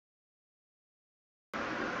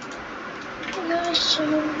Yeah,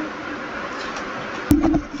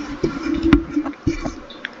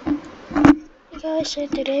 so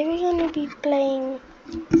today we're gonna be playing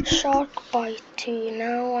Shark Bite 2.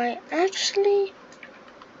 Now I actually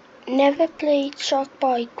never played Shark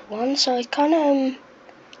Bite 1, so I kinda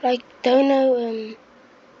like don't know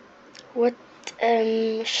what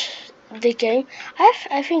the game.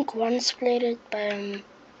 I think once played it, but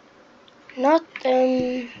not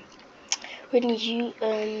when you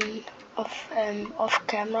off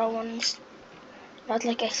camera once. Not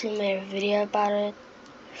like actually made a video about it.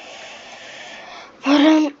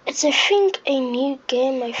 But it's I think a new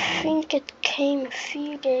game. I think it came a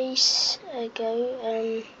few days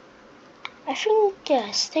ago. I think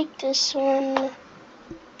yes, take this one.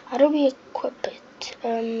 How do we equip it?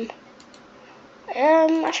 I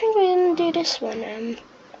think we're gonna do this one.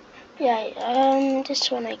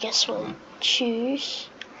 This one I guess we'll choose.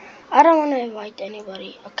 I don't wanna invite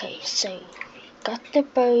anybody. Okay, so got the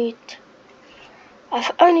boat.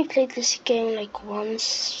 I've only played this game like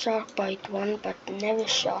once, Shark Bite 1, but never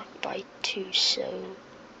Shark Bite 2, so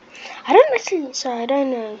I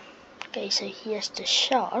don't know. Okay, so here's the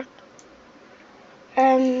shark.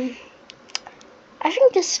 I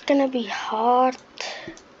think this is gonna be hard,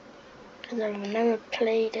 because I've never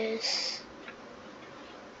played this.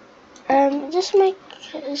 Just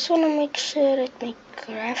wanna make sure that my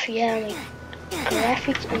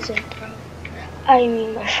graphics isn't, I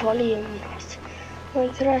mean my volume, not my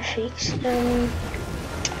graphics.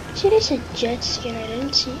 See, there's a jet ski and I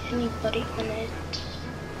don't see anybody on it.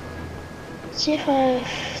 See if I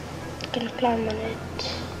can climb on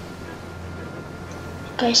it.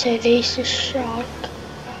 Okay, so there's a shark.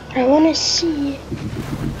 I wanna see it.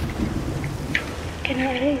 I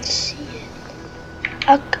don't see it.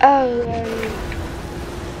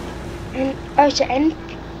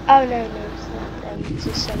 No, it's not. It's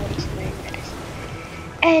just somebody's name. That is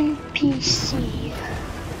NPC.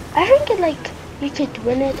 I think you could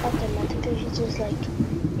win it automatically if you just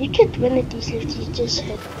you could win it easily if you just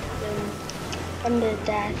hit under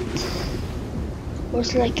that, or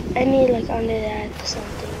it's under that or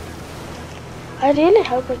something. I really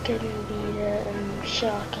hope I can be the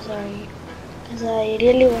shark, cause I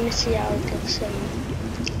really want to see how it looks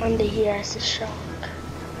under here as a shark.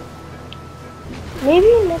 Maybe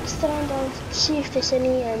next round I'll see if there's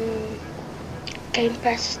any game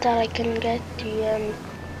passes that I can get to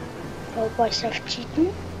help myself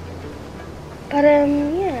cheating. But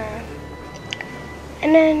yeah.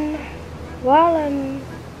 And then while I'm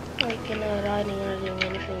riding or doing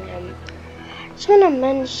anything, just wanna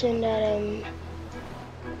mention that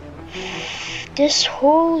this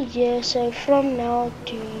whole year, so from now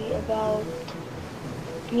to about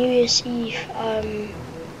New Year's Eve,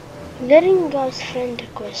 letting you guys friend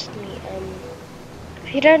request me.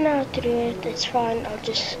 If you don't know how to do it, it's fine. I'll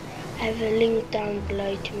just have a link down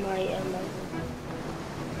below to my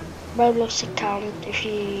Roblox account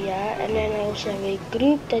and then I also have a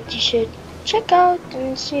group that you should check out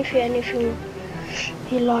and see if anything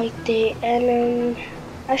you like there. And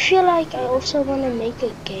I feel like I also want to make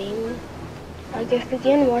a game. I've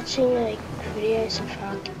begun watching videos of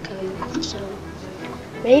how to code, so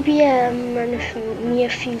maybe in the near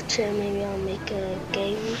future maybe I'll make a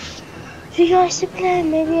game for you guys to play.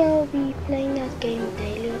 Maybe I'll be playing that game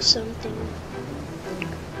daily or something.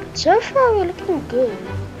 So far we're looking good.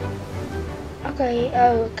 Okay,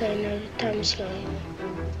 no, the time is going.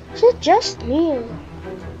 Is it just me?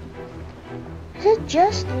 Is it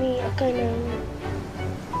just me? Okay, no.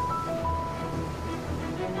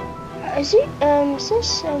 Is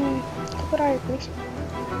this copyright music?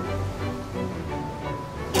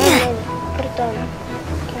 No, put it on.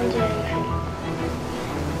 Can't do anything.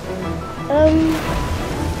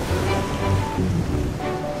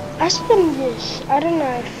 I spend this. I don't know.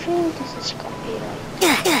 I think this is copyright.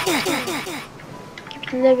 Keep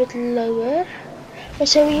it a little bit lower.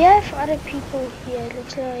 So we have other people here. It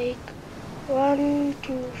looks like 1,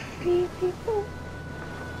 2, 3 people.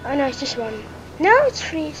 Oh no, it's just one. No, it's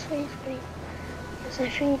free. It's free. Because I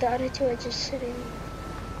think the other two are just sitting.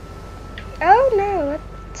 Oh no,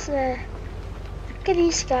 what's look at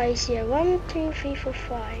these guys here. 1, 2, 3, 4,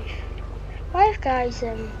 5. 5 guys.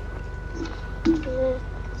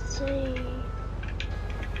 Let's see.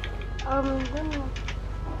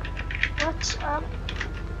 What's up,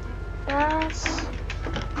 guys?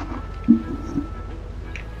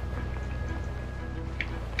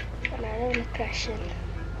 Another question.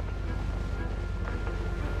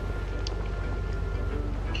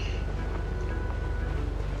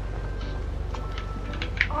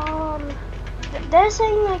 They're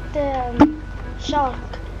saying the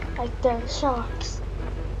shark, the sharks.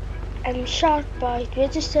 Shark bite. We're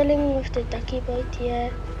just chilling with the ducky bite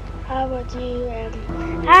here. How about you?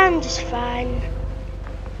 I'm just fine.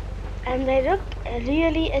 And they look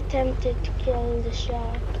really attempted to kill the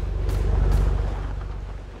shark.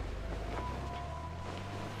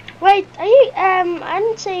 Wait, are you I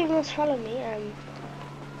didn't say you must follow me.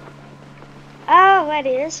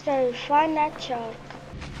 Alrighty, let's go find that shark.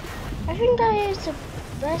 I think I use the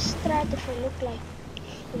best strat if I look like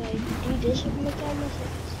do this with my camera so I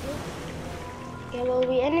can see it. Yeah, well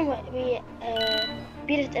we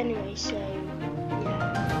beat it anyway, so yeah.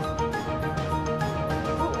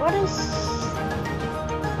 What is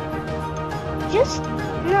just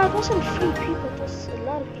no, it wasn't 3 people, it was a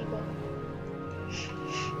lot of people.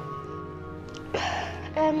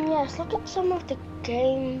 Yes, look at some of the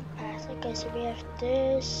game pass. Okay, so we have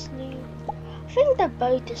this new. I think the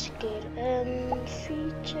boat is good.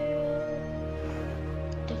 Feature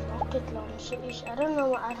the rocket launchers. I don't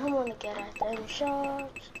know. I don't want to get at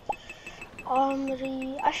shops,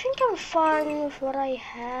 armory. I think I'm fine with what I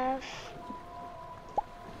have.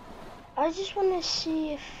 I just want to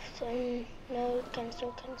see if no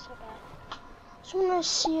cancel. I just want to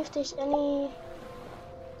see if there's any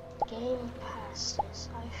game passes.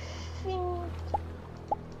 I think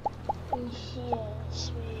in here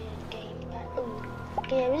is where game pass. Oh,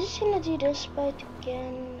 okay. We're just gonna do this boat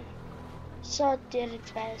again. So I did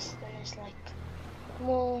it best, and it's like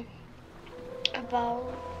more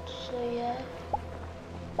about. So yeah,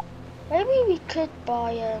 maybe we could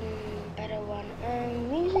buy better one.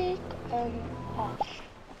 Music off.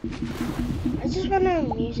 I just want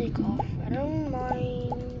music off. I don't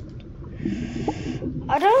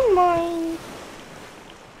mind.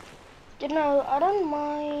 You know, I don't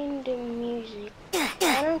mind the music.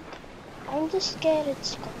 I'm just scared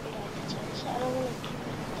it's copyrighted, so I don't want to keep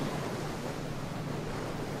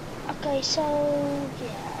it. Okay, so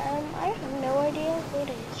yeah, I have no idea where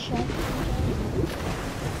the shot is.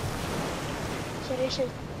 So there's a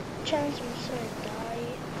chance I'm just gonna die,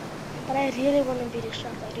 but I really want to be the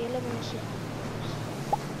shot. I really want to see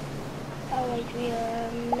how it goes. Oh wait,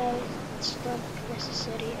 no, it's not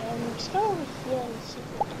necessary. Let's go over here and see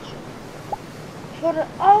what the shot. For the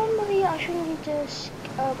armory, I think we just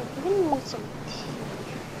but we need some tea.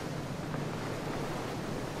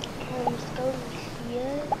 Let's go over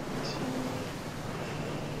here.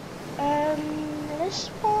 Let's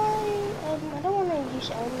buy. I don't want to use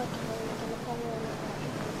armor because I'm gonna probably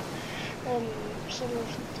some of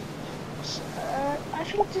these. I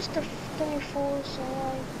think just the 24. So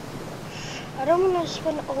I don't want to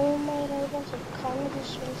spend all my robots. I kind of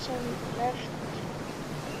just spend some left.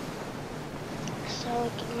 So I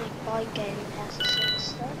can like buy game passes and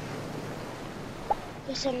stuff.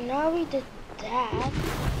 Okay, so now we did that.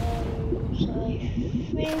 So I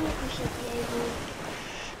think we should be able to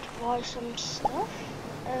buy some stuff.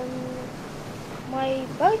 My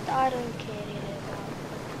boat I don't care really about.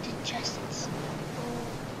 The chest itself.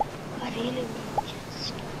 I really want jet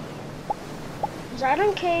ski. Because I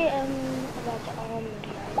don't care about the armory. I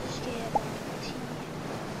just care about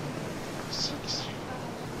the 6.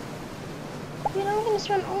 You know, I'm gonna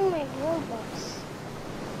spend all my Robux.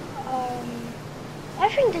 I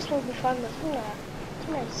think this will be fun, but I'm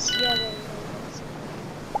gonna see how it goes.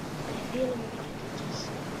 I really want to just.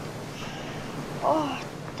 Oh,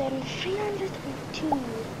 then 302.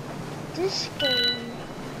 This game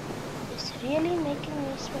is really making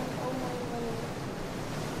me spend all my money.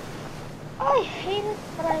 I hate it,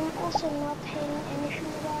 but I'm also not hating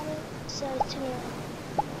anything about it. So it's gonna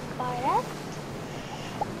buy that.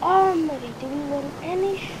 Armory, do we want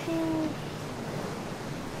anything?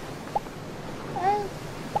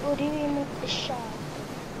 Or do we want the shark?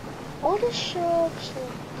 All the sharks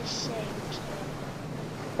look the same, so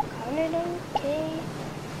kinda don't care.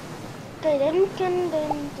 Okay, then we can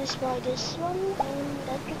just buy this one, and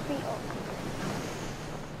that could be all.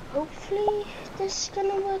 Hopefully this is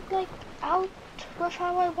gonna work like out with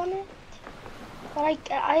how I want it.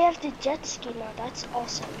 But I have the jet ski now, that's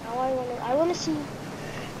awesome. Now I wanna see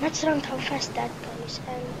much around how fast that goes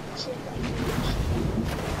and see if I can use it.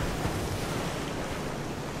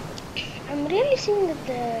 I'm really seeing that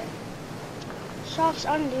the sharks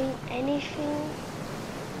aren't doing anything.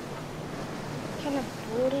 Kind of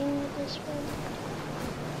boring at this point.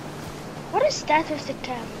 What is that with the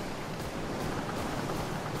camera?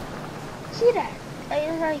 See that?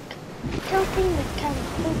 It's like tilting the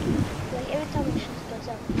camera, like every time the shot goes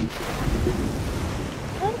up.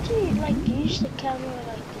 Can't you like use the camera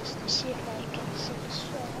like this to see if I can see the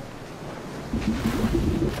shot?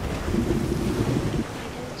 I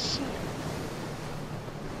didn't see it.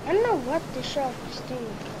 I don't know what the shark is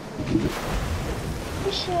doing.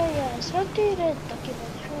 So yes, how do you read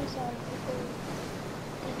document? Shows on people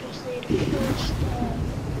that was there the first.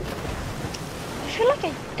 I feel like I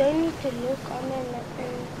don't need to look on them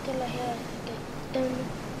until I hear the dun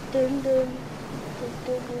dun dun dun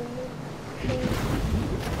dun dun thing.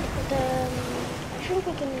 But I think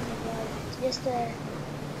we can even know it. Yes,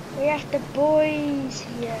 we have the boys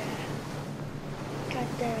here. Got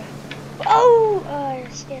the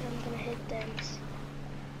I'm scared I'm gonna hit them.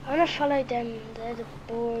 I wanna follow them. They're the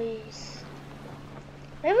boys.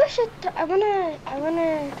 Maybe I should. I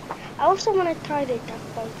also wanna try the duck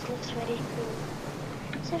boat. It looks very cool.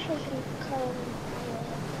 See if I can come.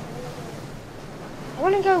 I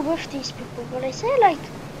wanna go with these people, but I say like,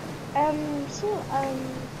 okay.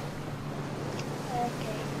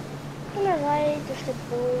 I'm gonna ride with the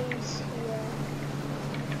boys here.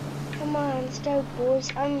 Come on, let's go,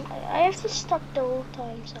 boys. I have to stop the whole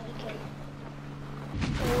time so I can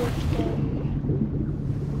go with them.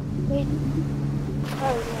 Wait.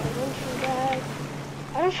 Oh no,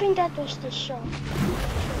 I don't think that was the shot.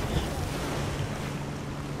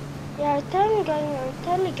 Yeah, I'm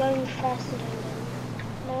totally going faster than them.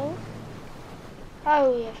 No?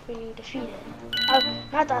 Oh, we have been defeated. Oh,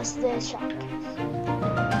 not us, the shark.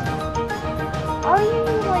 How you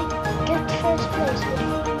like get first place?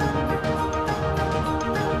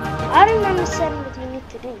 I don't understand what you need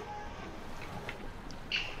to do.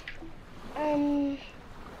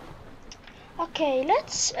 Okay,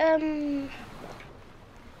 let's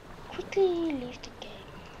quickly leave the game.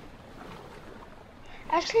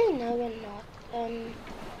 Actually, no, we're not. I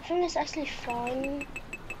think it's actually fine.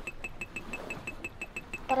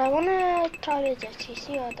 But I wanna try the jet ski,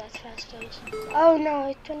 see how that fast goes. Oh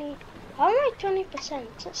no, how am I 20%?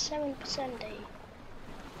 Just 7% day.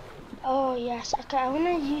 Oh yes, okay, I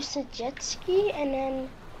wanna use the jet ski and then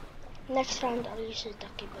next round I'll use the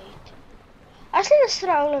ducky boat. Actually, let's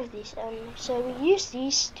try all of these. So we used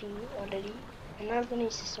these two already, and now I'm gonna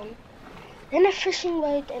use this one. Then a fishing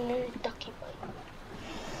boat and then a ducky boat.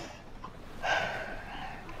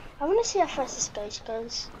 I wanna see how fast this goes,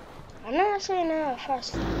 because I don't actually know how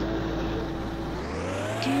fast it goes.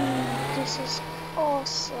 Dude, this is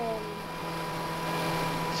awesome.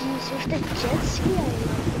 Jeez, with the jet ski, I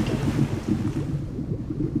love the game.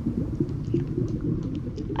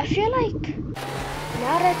 I feel like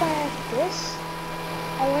now that I have this,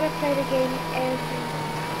 I want to play the game every time.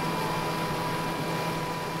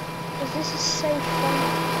 Because this is so fun.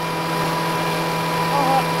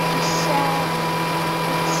 Oh, the sound.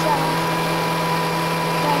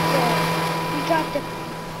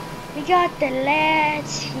 We got the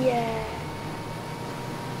lads here.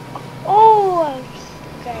 Oh,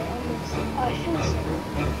 okay, I feel so.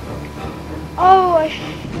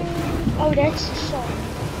 Oh, that's the song.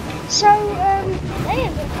 So, there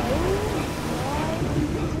you go.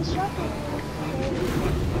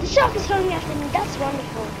 The shark is coming after me. That's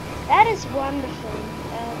wonderful. That is wonderful.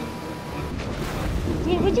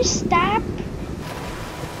 Would you stop?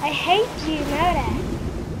 I hate you, know that.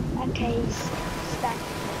 Okay, stop.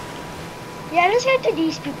 Yeah, let's go to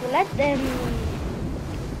these people. Let them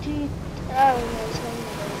do. Oh no, it's one of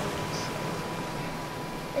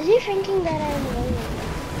those. Is he thinking that I'm lonely?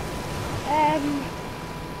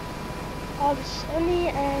 Oh, it's only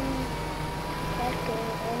that girl.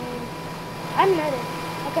 I'm not it.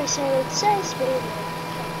 Okay, so it says baby.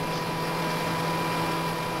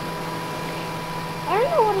 I don't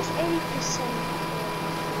know what is 80%.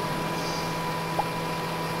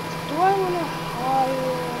 Do I want to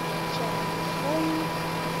hire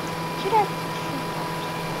should I?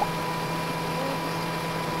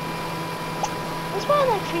 Let's buy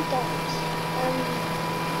like $3.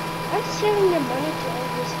 I'm just giving the money to all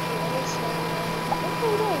these kids. I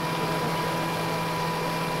can do it.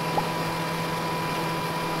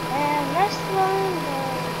 And last one,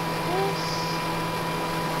 this.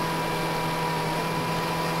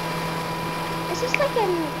 Is this like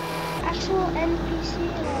an actual NPC?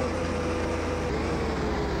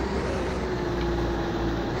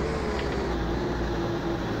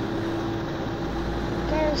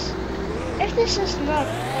 Because if this is not,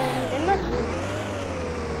 they're not good.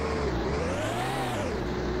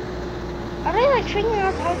 Are they like figuring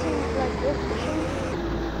out how to like work the thing?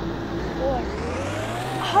 Or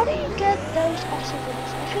how do you get those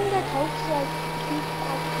oxygens? I think that helps like keep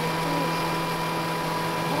up the things.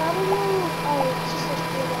 But I don't know. Oh, it's just a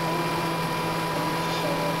spirit.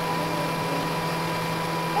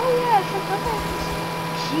 Oh yeah, I forgot that.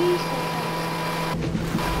 Jesus.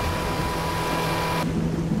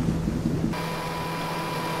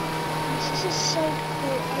 This is so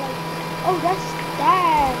cool. I like. Oh, that's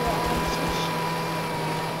that.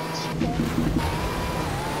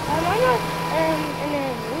 I'm not in a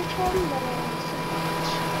root one, but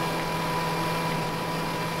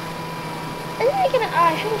isn't it gonna? I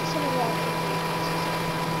think it's gonna work.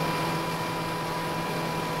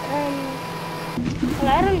 Well,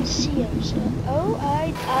 I don't see him, so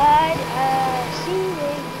I see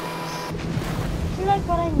where he is. See, like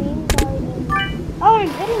what I mean by oh, I'm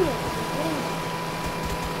hitting it.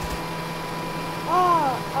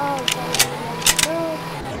 Oh, sorry.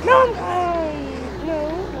 No.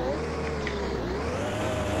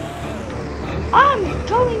 I'm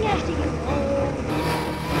going after you.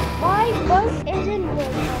 My boat isn't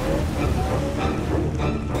working.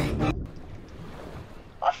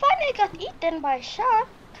 I finally got eaten by a shark.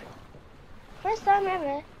 First time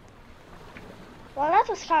ever. Well, that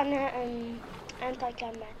was kind of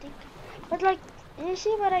anticlimactic. But like, you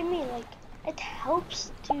see what I mean? Like, it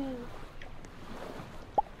helps to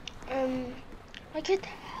it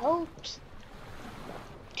helps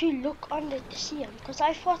to look under to see him. Cause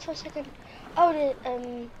I thought for a second, oh,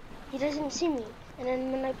 he doesn't see me. And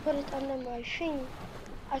then when I put it under my thing,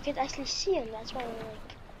 I could actually see him. That's why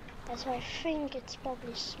I think it's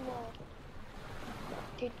probably smart.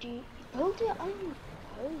 Did you build your own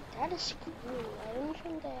boat? That is cool. I don't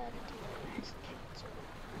think they had it in the last video.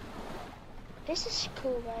 This is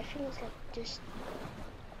cool, but I think it's like just.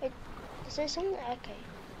 Wait, is there something? Okay.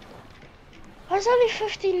 Oh, it's only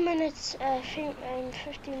 15 minutes. I think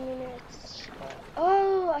 15 minutes.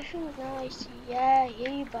 Oh, I think now I see. Yeah, here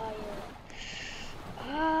you buy it.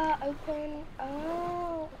 Open.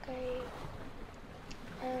 Oh, okay.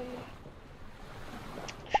 I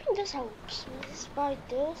think this helps. Let's buy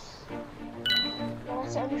this.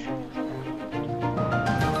 That's everything.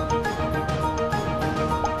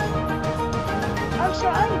 Oh, so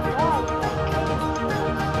I'm done.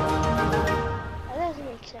 That doesn't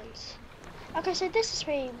make sense. Okay, so this is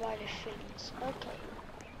where you buy the things.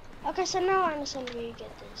 Okay, so now I understand where you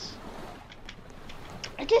get this.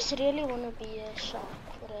 I just really want to be a shark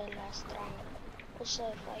for the last round. Also,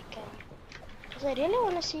 if I can. Because I really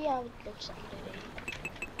want to see how it looks under there.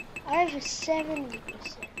 I have a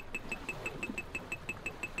 70%.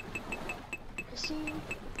 See?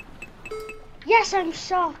 Yes, I'm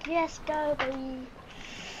shocked. Yes, go, baby.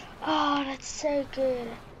 Oh, that's so good.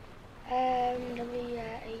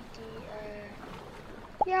 W80.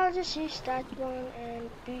 Yeah, I'll just use that one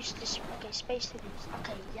and boost this. Okay, space to boost.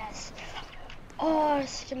 Okay, yes. Oh,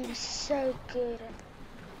 it's gonna be so good.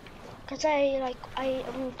 Cause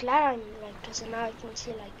I'm glad I'm like, cause now I can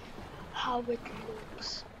see like how it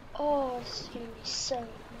looks. Oh, it's gonna be so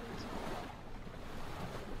amazing.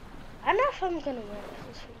 I don't know if I'm gonna win. I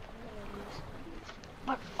just think I'm gonna lose.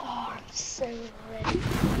 But oh, I'm so ready.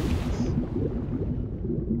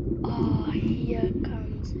 Oh, here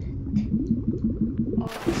comes it.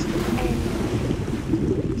 Oh, it's the end.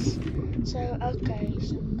 So okay,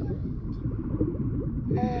 so got it.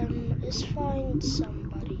 Let's find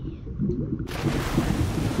somebody.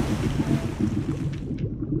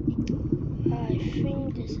 I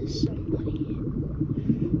think this is somebody.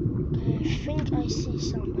 Okay, I think I see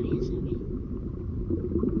somebody, isn't it?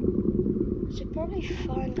 I should probably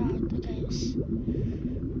find out. Okay,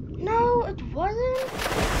 no, it wasn't.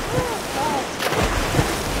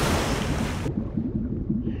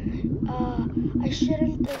 Oh, I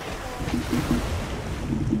shouldn't have.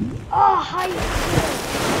 Oh, hi.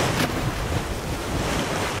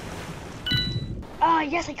 Ah,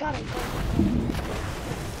 yes, I got it.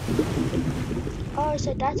 Oh,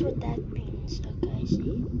 so that's what that means. Okay, I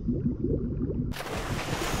see.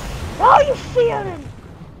 Oh, you feeling?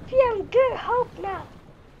 Feeling good hope now.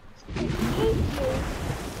 I hate you.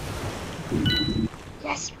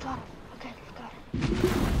 Yes, we got it. Okay, we got it.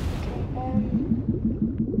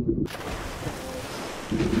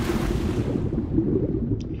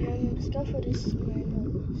 Okay, let's go for this man.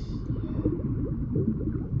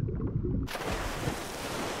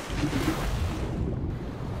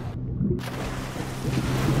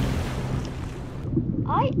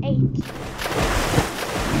 I ate.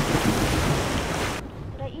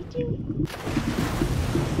 Did I eat you?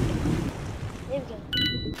 There we go.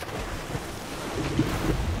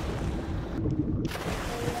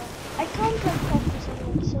 I can't like focus on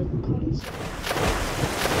it, so constant.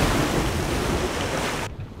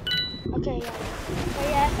 Okay, yeah. But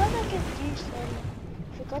yeah, I thought I could use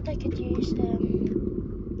forgot I could use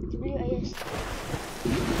WAS.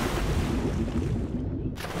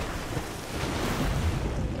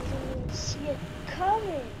 See it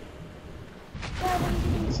coming. God, I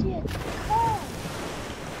didn't see it come.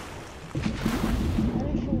 I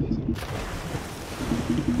don't think there's any.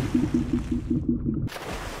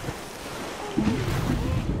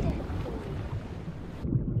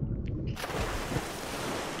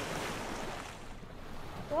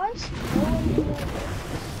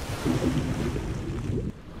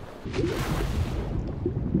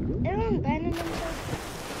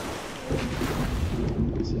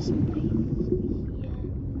 this place here.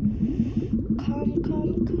 Come,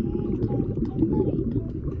 buddy, come.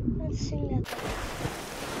 Let's sing that one.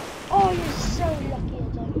 Oh, you're so lucky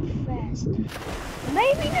you're going fast.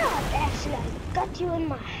 Maybe not, actually. I got you in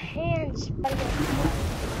my hands, buddy.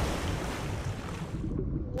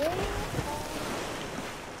 Where are...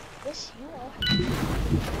 Yes, you are.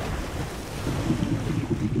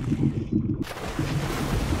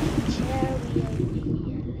 Cherry over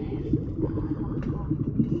here left.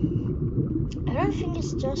 I don't think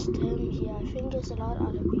it's just him here. I think there's a lot of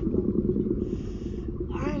other people.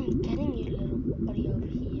 I'm getting you, little buddy, over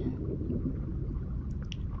here.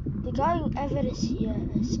 The guy whoever is here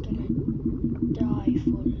is gonna die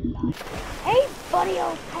for life. Hey, buddy,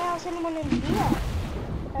 old pals, anyone in here?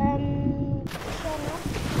 Sure enough.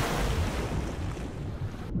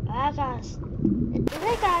 Ah, guys.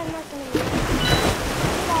 That guy not gonna win.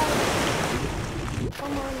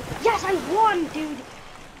 Come on. Yes, I won, dude.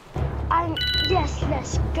 Yes,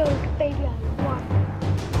 let's go, baby, I won.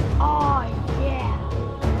 Oh, yeah.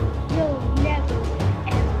 You'll never,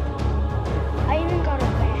 ever. I even got a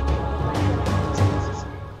back.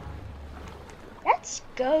 Let's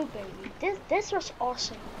go, baby. This was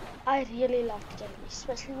awesome. I really liked it,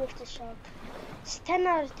 especially with the shark. It's 10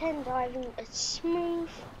 out of 10 diving. It's smooth.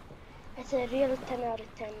 It's a real 10 out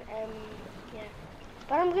of 10. Yeah.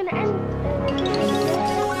 But I'm gonna end the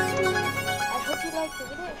video. I hope you liked the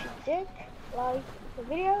video. If you did, like the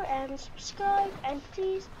video and subscribe. And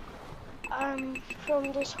please,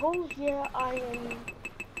 from this whole year, I am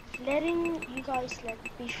letting you guys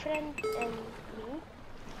befriend me.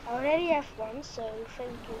 I already have one, so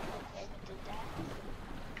thank you for whoever did that.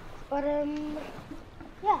 But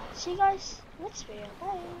yeah, see you guys next video.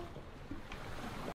 Bye.